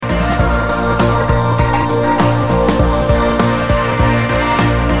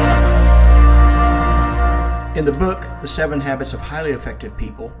In the book, The 7 Habits of Highly Effective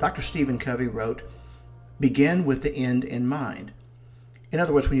People, Dr. Stephen Covey wrote, "Begin with the end in mind." In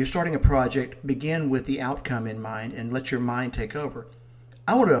other words, when you're starting a project, begin with the outcome in mind and let your mind take over.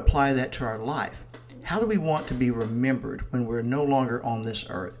 I want to apply that to our life. How do we want to be remembered when we're no longer on this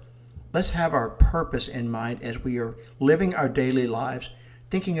earth? Let's have our purpose in mind as we are living our daily lives,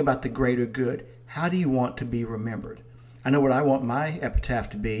 thinking about the greater good. How do you want to be remembered? I know what I want my epitaph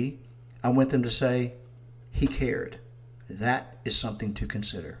to be. I want them to say, "He cared." That is something to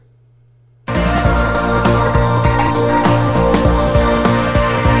consider.